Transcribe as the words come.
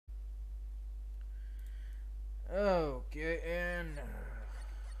Okay, and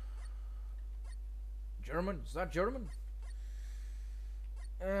German. Is that German?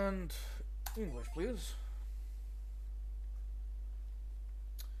 And English, please.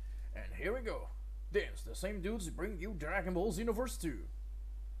 And here we go. Dance, the same dudes bring you Dragon Ball Xenoverse 2.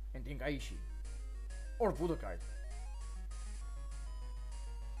 And Tenkaichi. Or Budokai.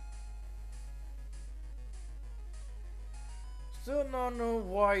 Still not know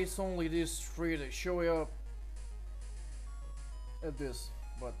why it's only these three that show up at this,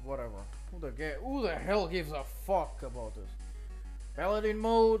 but whatever. Who the hell gives a fuck about this? Paladin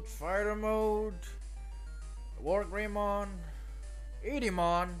mode, fighter mode, Wargreymon,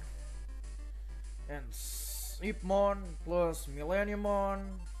 Edimon, and Sleepmon plus Millenniumon,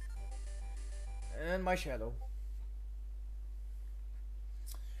 and my shadow.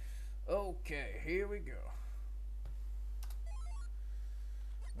 Okay, here we go.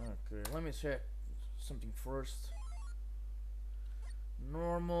 Okay, let me check something first.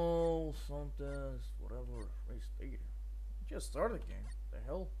 Normal, something, whatever. Race 8. Just started the game. The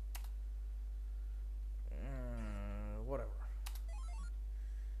hell? Whatever.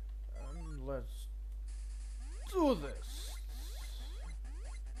 Let's do this.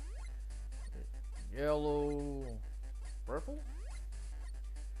 Yellow, purple.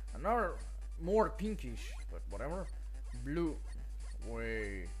 Another more pinkish, but whatever. Blue.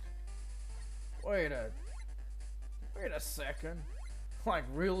 Wait a second. Like,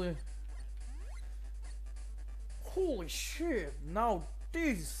 really? Holy shit, now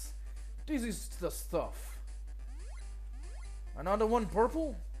this is the stuff. Another one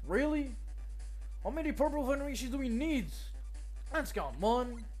purple? Really? How many purple variations do we need? Let's count.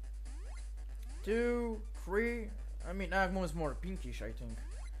 1, 2, 3. I mean, Agumon is more pinkish, I think.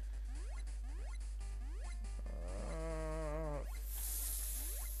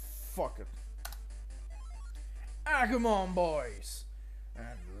 Fuck it. Agumon, boys!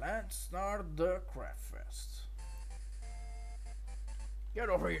 And let's start the craft fest. Get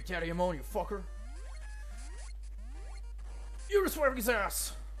over here, Digimon, you fucker! You're swearing his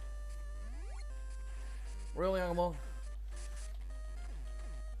ass! Really, Agumon?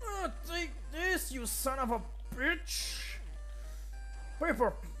 Take this, you son of a bitch!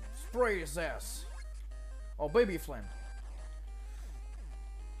 Paper spray his ass. Oh, baby flame.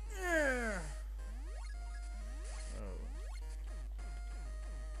 Yeah.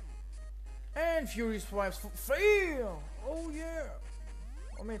 And Fury Swipes fail! Oh yeah!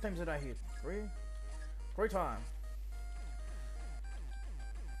 How many times did I hit? 3? 3 times.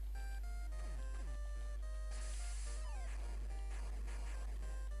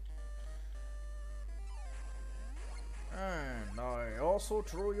 And I also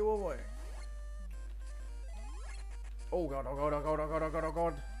threw you away. Oh god, oh god, oh god, oh god, oh god, oh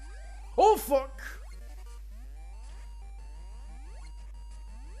god. Oh fuck!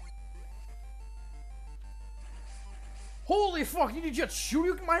 Holy fuck, did you just shoot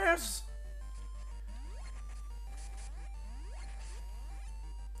you in my ass?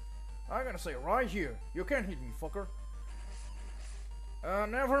 I'm gonna say right here, you can't hit me, fucker.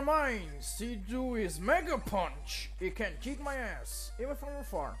 Never mind, C2 is Mega Punch. He can kick my ass, even from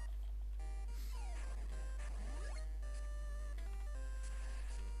afar.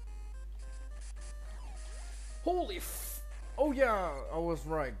 Holy f... Oh yeah, I was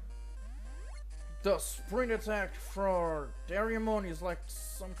right. The sprint attack for Digimon is like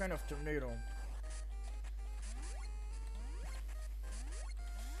some kind of tornado.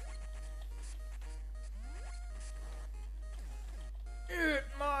 Eat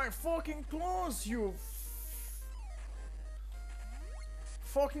my fucking claws, you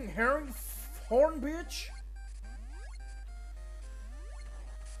fucking herring horn bitch!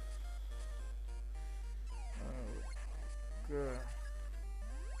 Oh, good.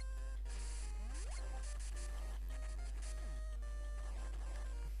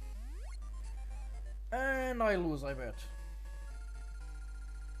 And I lose, I bet.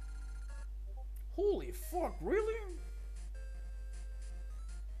 Holy fuck, really?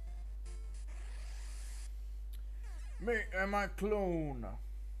 Me and my clone.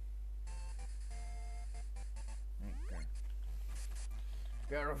 Okay.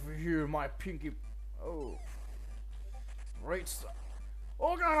 Get over here, my pinky. Oh. Great stuff.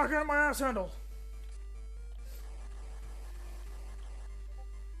 Oh god, I got my ass handled.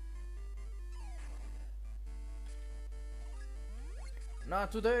 Not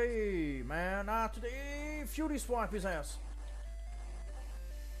today, man, not today. Fury swipe his ass.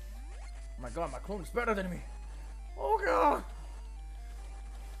 Oh my god, my clone is better than me. Oh god.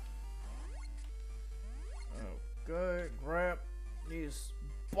 Okay, grab these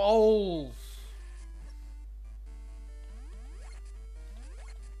balls.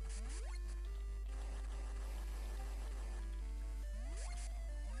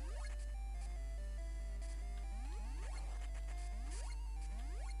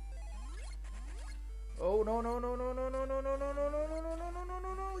 no, no, no, no, no, no, no, no, no, no, no, no, no, no, no, no,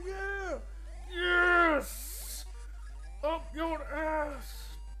 no, no, yeah! Yes! Up your ass!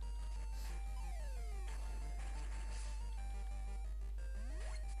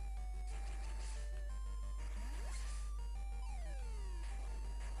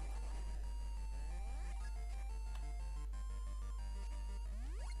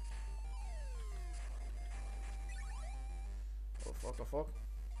 Oh fuck, oh fuck.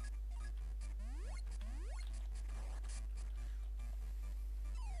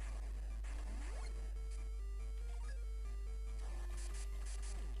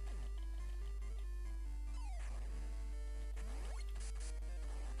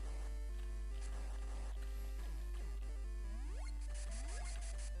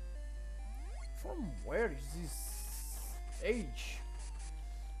 From where is this age?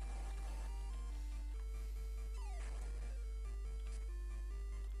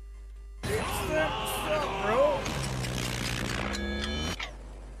 Stop, bro.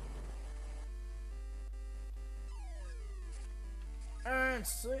 And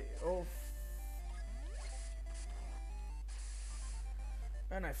say, oh,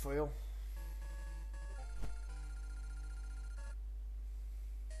 and I fail.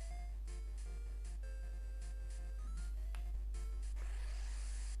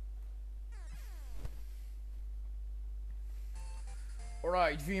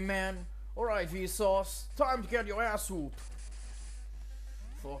 Alright, V-Man. Alright, V-Sauce. Time to get your ass whooped.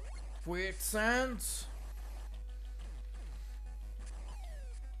 For quicksand.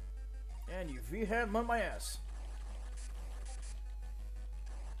 And you V-Head on my ass.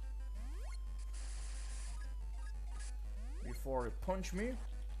 Before you punch me.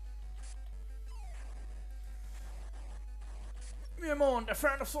 Digimon,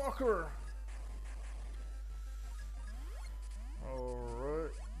 defend the soccer.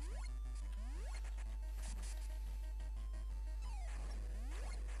 Alright.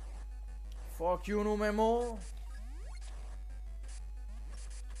 Fuck you, no memo.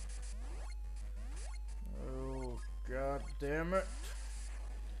 Oh, god damn it.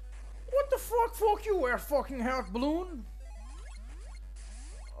 What the fuck? Fuck you, air fucking heart balloon.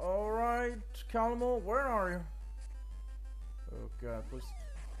 Alright, Calmo, where are you? Oh god, please.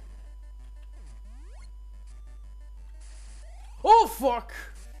 Oh fuck!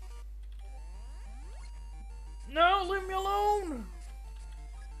 No, leave me alone!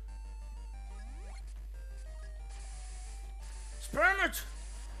 Spam it!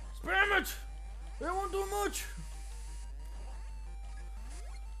 Spam it! They won't do much!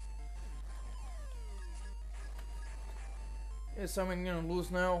 Is someone gonna lose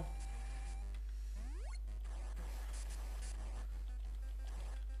now?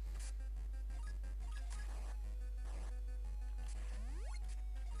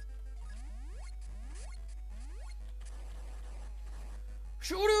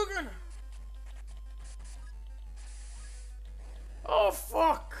 Shoryuken! Oh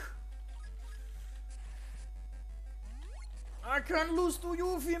fuck! I can't lose to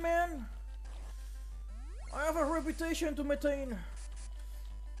Yuffie, man! I have a reputation to maintain.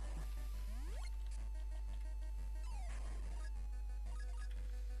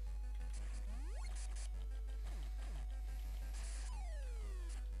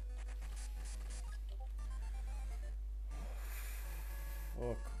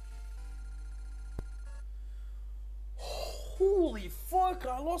 Fuck. Holy fuck,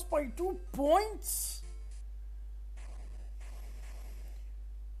 I lost by 2 points?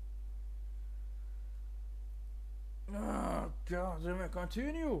 Oh god, let me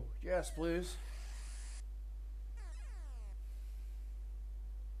continue? Yes, please.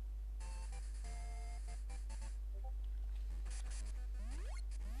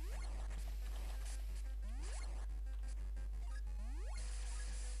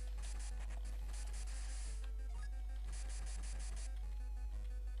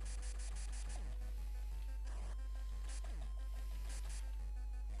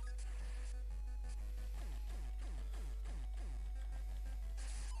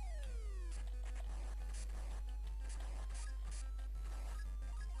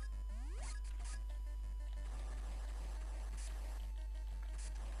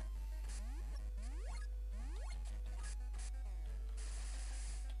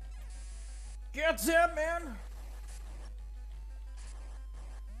 Get that, man!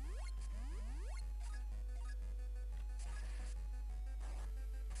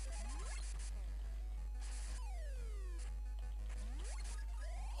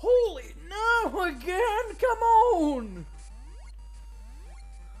 Holy no again! Come on!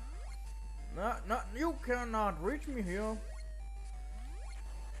 Not you cannot reach me here.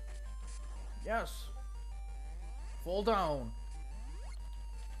 Yes. Fall down.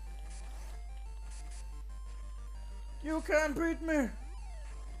 You can't beat me.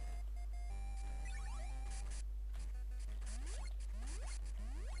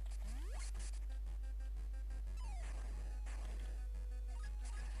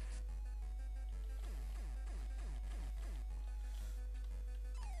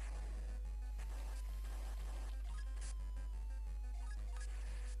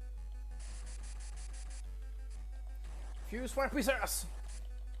 You swipe his ass.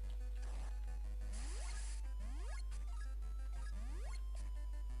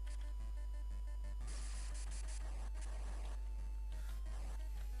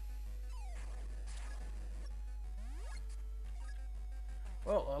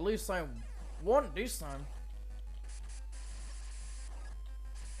 Well, at least I won this time.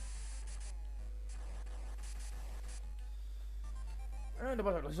 And the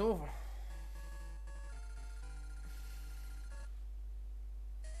battle is over.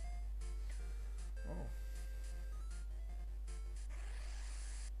 Oh.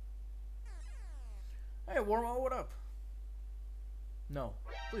 Hey, Warmo, what up? No,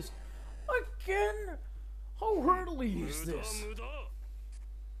 please. Again? How hurdly is this?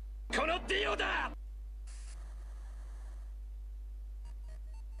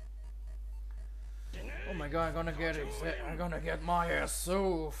 Oh my god, I'm gonna get my ass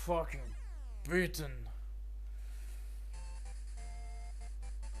so fucking beaten.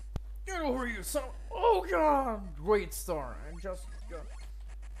 Get over here, son. Oh god! Great star. I just got.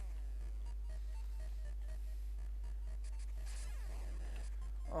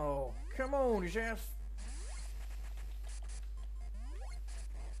 Oh, come on, his ass.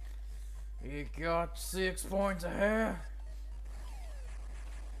 He got 6 points ahead.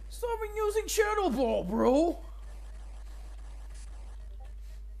 Stop using Shadow Ball, bro.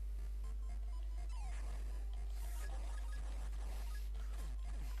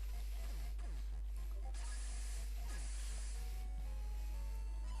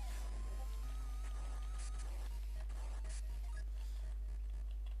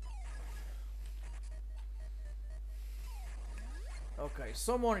 Okay,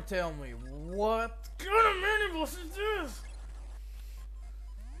 someone tell me what kind of minibus is this?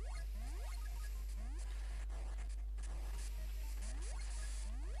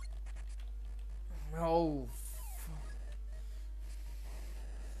 Oh,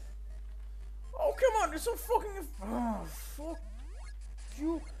 oh come on, there's some fucking. Oh, fuck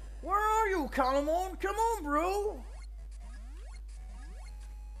you. Where are you, Agumon? Come on, bro.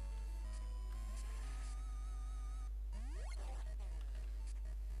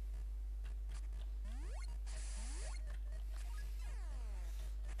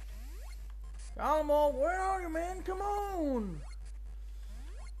 Agumon, where are you, man? Come on.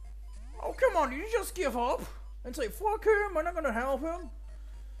 Oh, come on, did you just give up? And say, fuck him, I'm not gonna help him?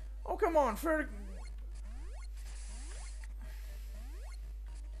 Oh, come on, fair.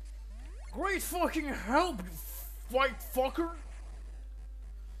 Great fucking help, you white fucker.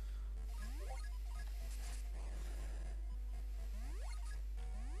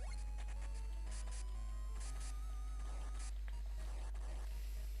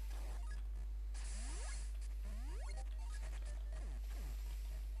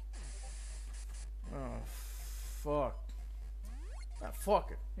 Oh, fuck. Ah,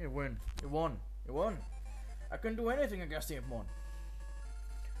 fuck it. You win. You won. You won. I couldn't do anything against the Agumon.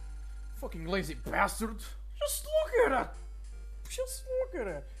 Fucking lazy bastard. Just look at it. Just look at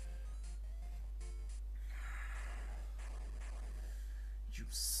it. You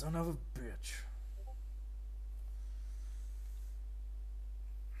son of a bitch.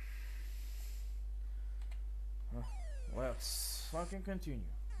 Let's fucking continue.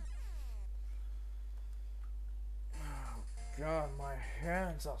 God, my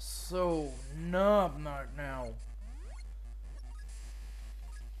hands are so numb right now.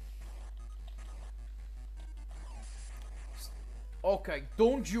 Okay,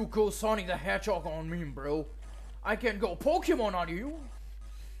 don't you go Sonic the Hedgehog on me, bro. I can go Pokemon on you.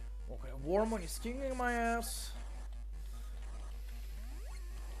 Okay, Warmon is kicking my ass.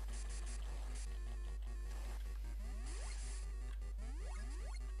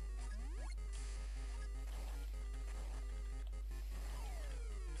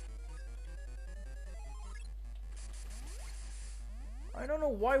 I don't know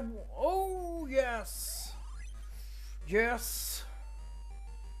why. Oh, yes. Yes.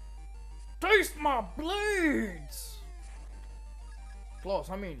 Taste my blades.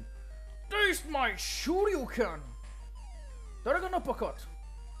 Close, I mean, taste my Shoryuken. Dragon uppercut.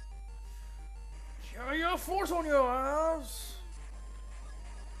 Yeah, you have force on your ass.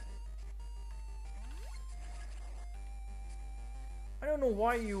 don't know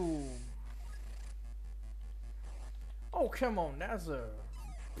why you... Oh, come on, that's a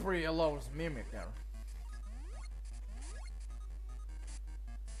pretty hilarious mimic there.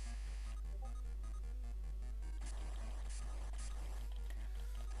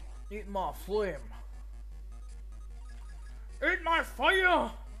 Eat my flame. Eat my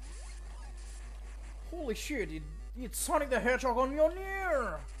fire! Holy shit, it's Sonic the Hedgehog on your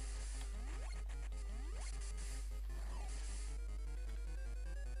ear!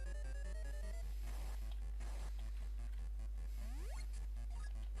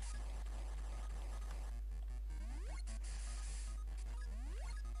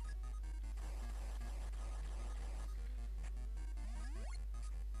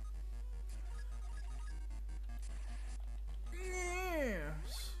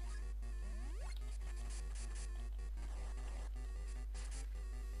 Yes!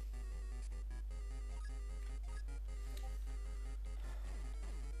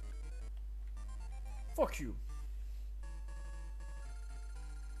 Fuck you.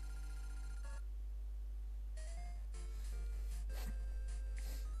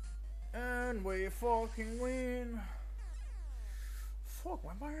 And we fucking win. Fuck,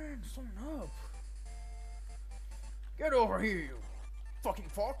 why am I something up? Get over here, you fucking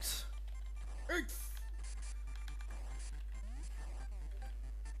fox. Eat.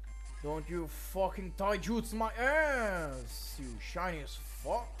 Don't you fucking taijutsu my ass, you shiniest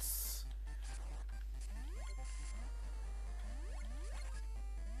fox.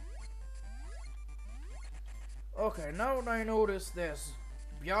 Okay, now that I notice there's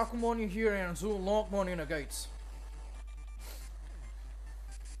Agumon here and Agumon in the gates.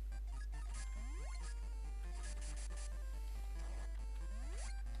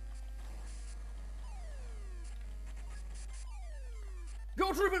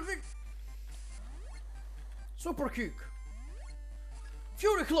 Go triple kick! Super kick!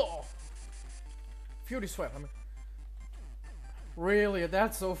 Fury claw! Fury sweat, I mean. Really,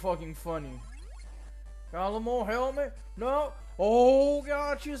 that's so fucking funny. Agumon, help me! No! Oh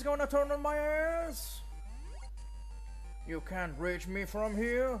god, she's gonna turn on my ass! You can't reach me from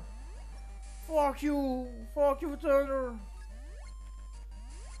here! Fuck you! Fuck you, Turner!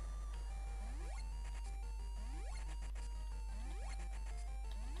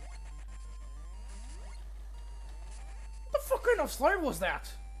 What the fuck kind of slide was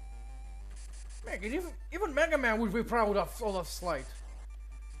that? Man, even Mega Man would be proud of all that slide.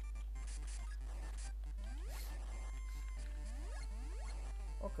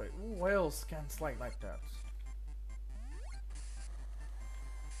 Okay, who else can slide like that?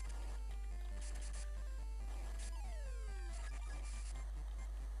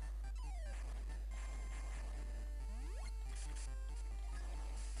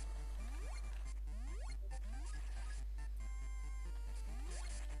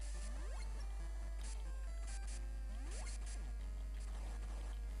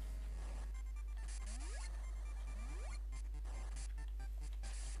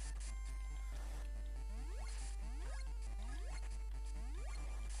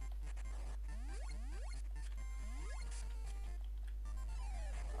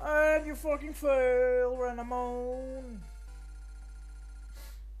 And you fucking fail, Renamon.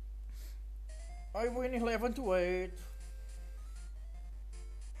 I win 11-8.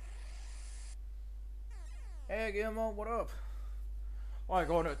 Hey, Agumon, what up? I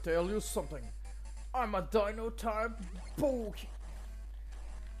gonna tell you something. I'm a dino type bulk.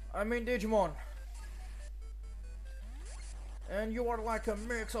 I mean Digimon. And you are like a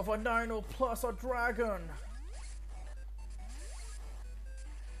mix of a dino plus a dragon.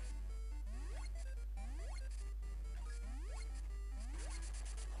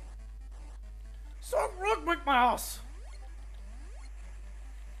 Stop rock with my ass!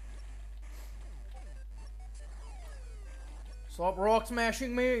 Stop rock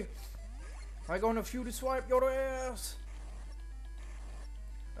smashing me! I gonna Fury swipe your ass!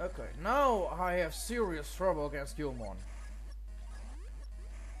 Okay, now I have serious trouble against Agumon.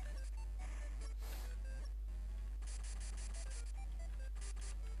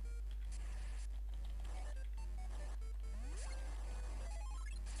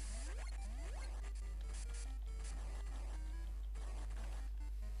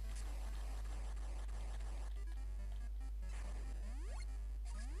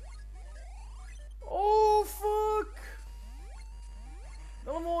 Oh fuck!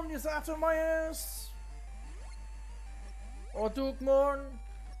 Agumon is after my ass! Or Agumon,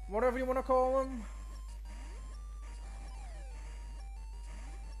 whatever you wanna call him.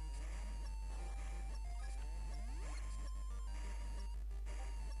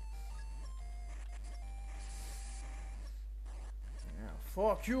 Yeah,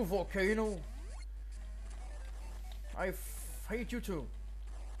 Fuck you, volcano. I hate you too.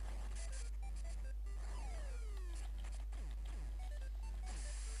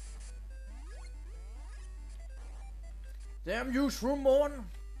 Damn you, Shroomon!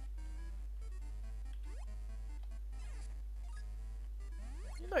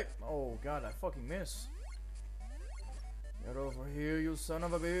 You like, oh god, I fucking miss. Get over here, you son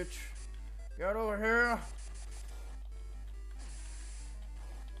of a bitch. Get over here.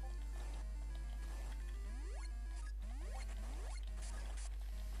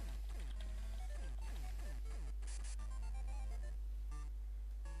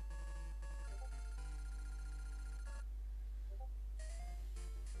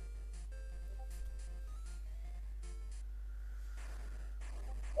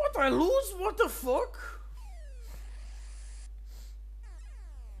 What, I lose? What the fuck?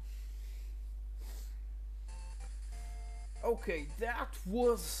 Okay, that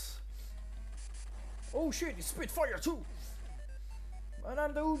was... Oh shit, he spit fire too! And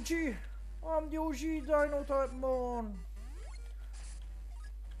I'm the OG! I'm the OG Dino type mon!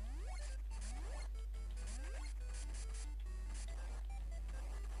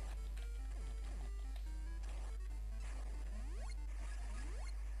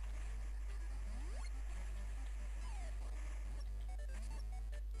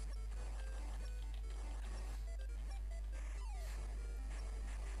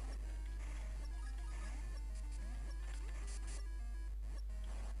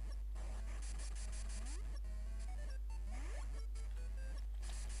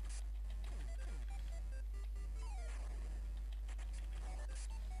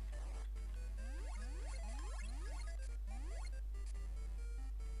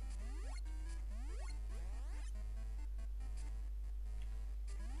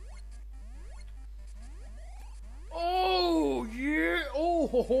 Oh yeah! Oh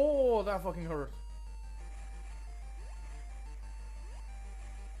ho ho! That fucking hurt.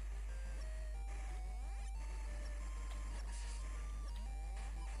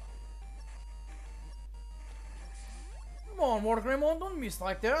 Come on, Water Greymon, don't miss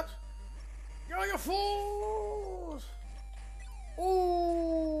like that. Yeah, you fools!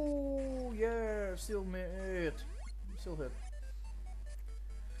 Oh yeah, still hit. Still hit.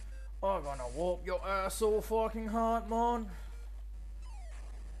 I'm gonna whoop your ass so fucking hard, man.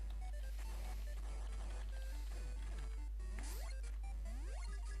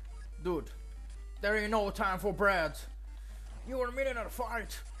 Dude, there ain't no time for Brad. You were a minute at a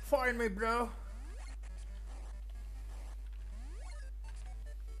fight. Fight me, bro.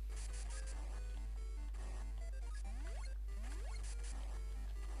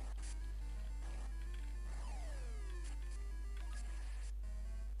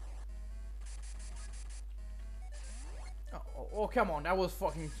 Oh, come on, that was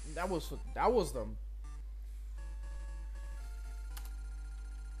fucking, that was them.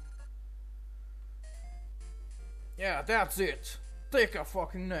 Yeah, that's it. Take a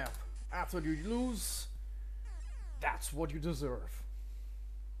fucking nap. After you lose, that's what you deserve.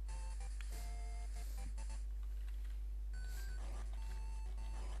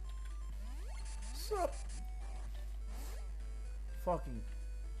 Sup? Fucking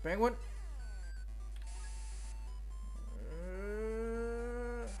penguin.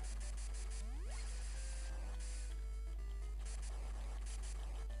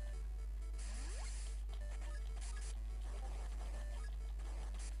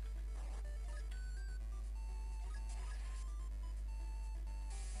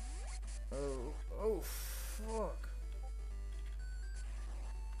 Oh, fuck.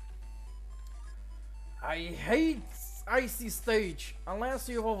 I hate icy stage unless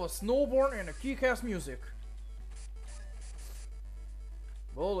you have a snowboard and a kick-ass music.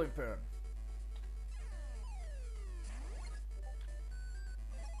 Bowling pin.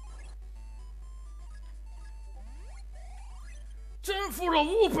 Time for the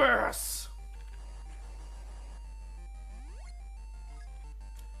whoop-ass!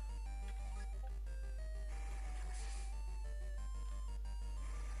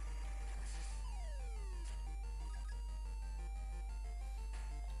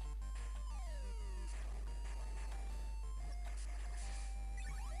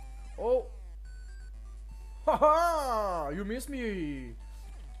 Oh! Haha! You missed me!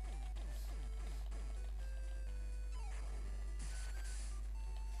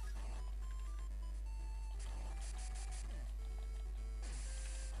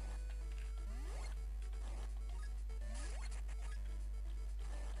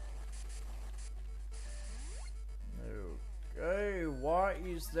 Okay, why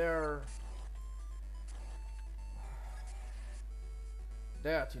is there...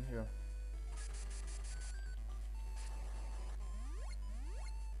 that in here.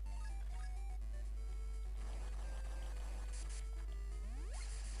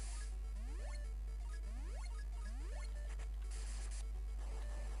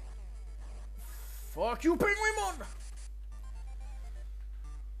 Fuck you, Penguin!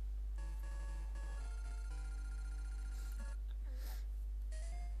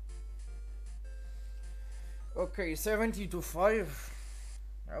 Okay, 70 to 5.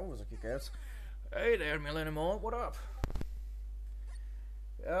 That was a kick-ass. Hey there, Millennium, what up?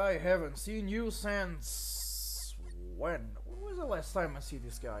 I haven't seen you since... when? When was the last time I see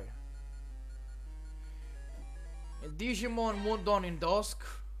this guy? Digimon Moon Dawn in Dusk.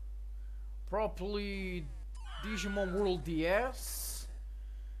 Probably Digimon World DS.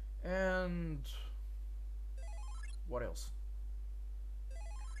 And... what else?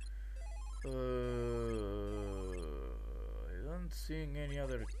 I don't seeing any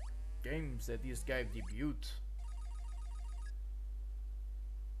other games that this guy debuted.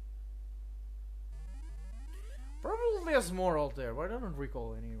 Probably there's more out there, but I don't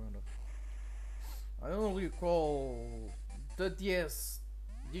recall any random. I don't recall the DS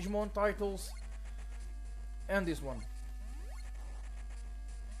Digimon titles and this one.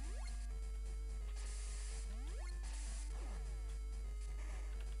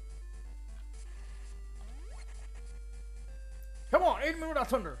 Come on, hit me with that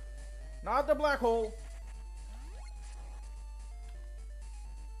thunder. Not the black hole.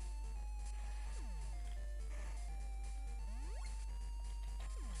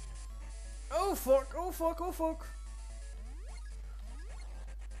 Oh fuck, oh fuck, oh fuck.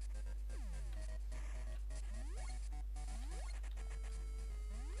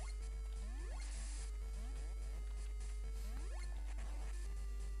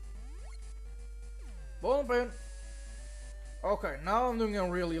 Ball pin. Okay, now I'm doing a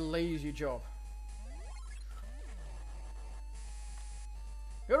really lazy job.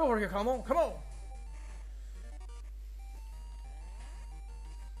 Get over here, come on, come on!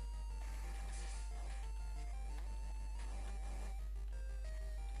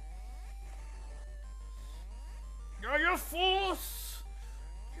 Got your force!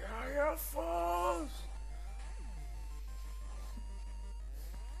 Got your force!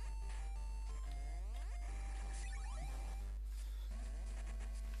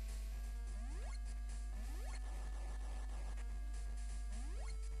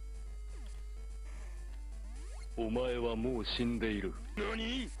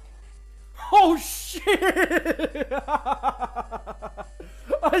 Oh shit!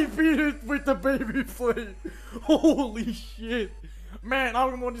 I beat it with the baby flame. Holy shit! Man,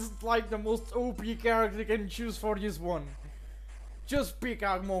 Agumon is like the most OP character you can choose for this one. Just pick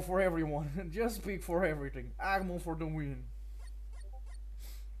Agumon for everyone. Just pick for everything. Agumon for the win.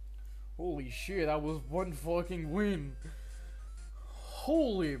 Holy shit, that was one fucking win.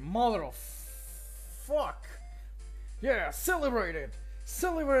 Holy mother of fuck. Yeah, celebrate it!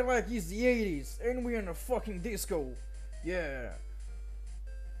 Celebrate like it's the 80s and we're in a fucking disco. Yeah.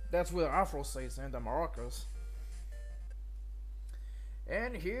 That's where Afro says and the maracas.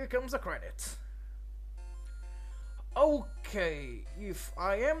 And here comes the credit. Okay, if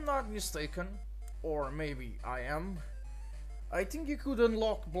I am not mistaken, or maybe I am, I think you could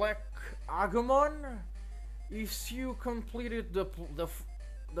unlock Black Agumon if you completed the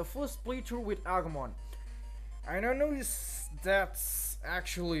first playthrough with Agumon. I don't know if that's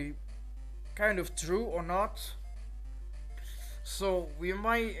actually kind of true or not, so we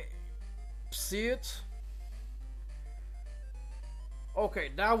might see it.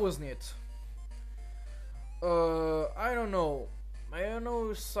 Okay, that was neat. I don't know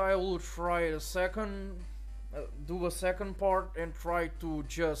if I will try a second, do a second part and try to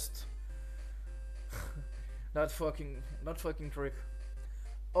just that fucking trick.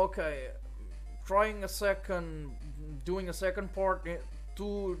 Okay. Doing a second part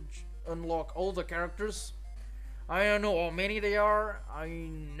to unlock all the characters. I don't know how many they are. I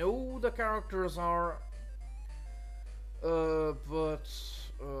know the characters are, but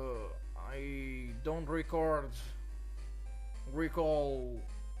I don't recall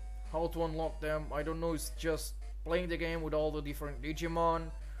how to unlock them. I don't know. It's just playing the game with all the different Digimon,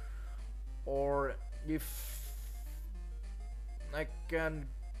 or if I can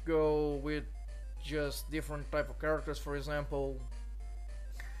go with just different type of characters. For example,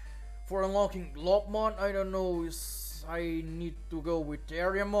 for unlocking Lopmon, I don't know if I need to go with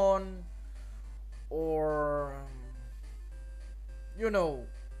Terriermon, or you know,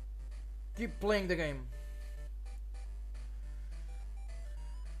 keep playing the game.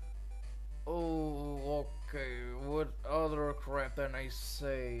 Oh, okay, what other crap than I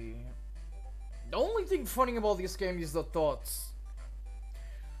say? The only thing funny about this game is the thoughts.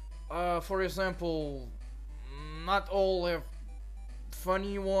 For example, not all have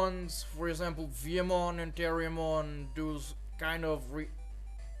funny ones. For example, Agumon and Terriamon do kind of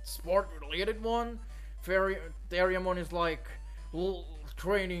sport related one. Terriamon is like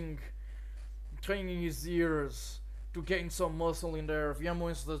training his ears to gain some muscle in there.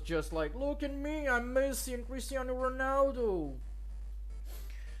 Agumon is just like, look at me, I'm Messi and Cristiano Ronaldo.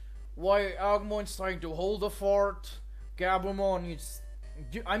 Why Agumon is trying to hold a fart, Gabumon is,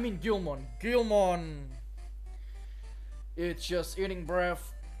 Gilmon, it's just eating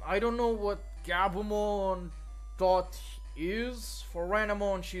breath. I don't know what Gabumon thought is. For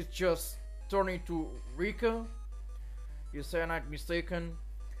Ranamon, she's just turning to Rika. You say I'm not mistaken.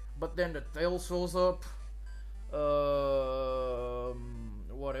 But then the tail shows up.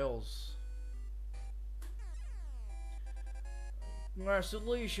 What else?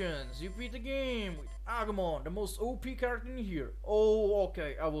 Congratulations, you beat the game with Agumon, the most OP character in here. Oh,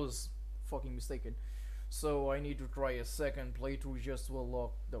 okay, I was fucking mistaken. So I need to try a second playthrough just to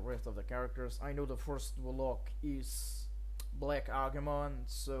unlock the rest of the characters. I know the first to unlock is Black Agumon,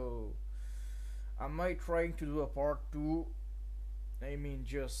 so I might try to do a part 2. I mean,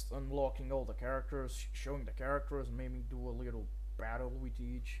 just unlocking all the characters, showing the characters, maybe do a little battle with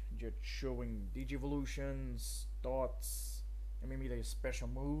each, just showing Digivolutions, thoughts, and maybe their special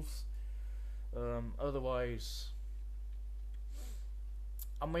moves. Otherwise,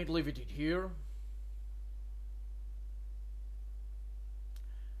 I might leave it here.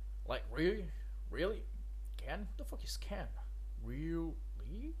 Like, really? Really? Ken? The fuck is Ken? Real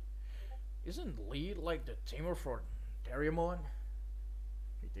Lee? Isn't Lee like the tamer for Terriamon?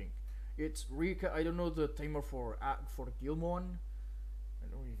 I think it's Rika. I don't know the tamer for Gilmon. I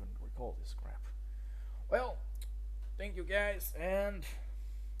don't even recall this crap. Well, thank you guys, and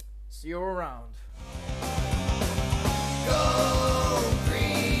see you around. Go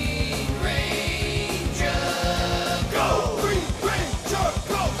Green Ranger! Go Green Ranger!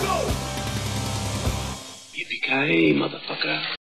 Go, go! Yippee-ki-yay, motherfucker.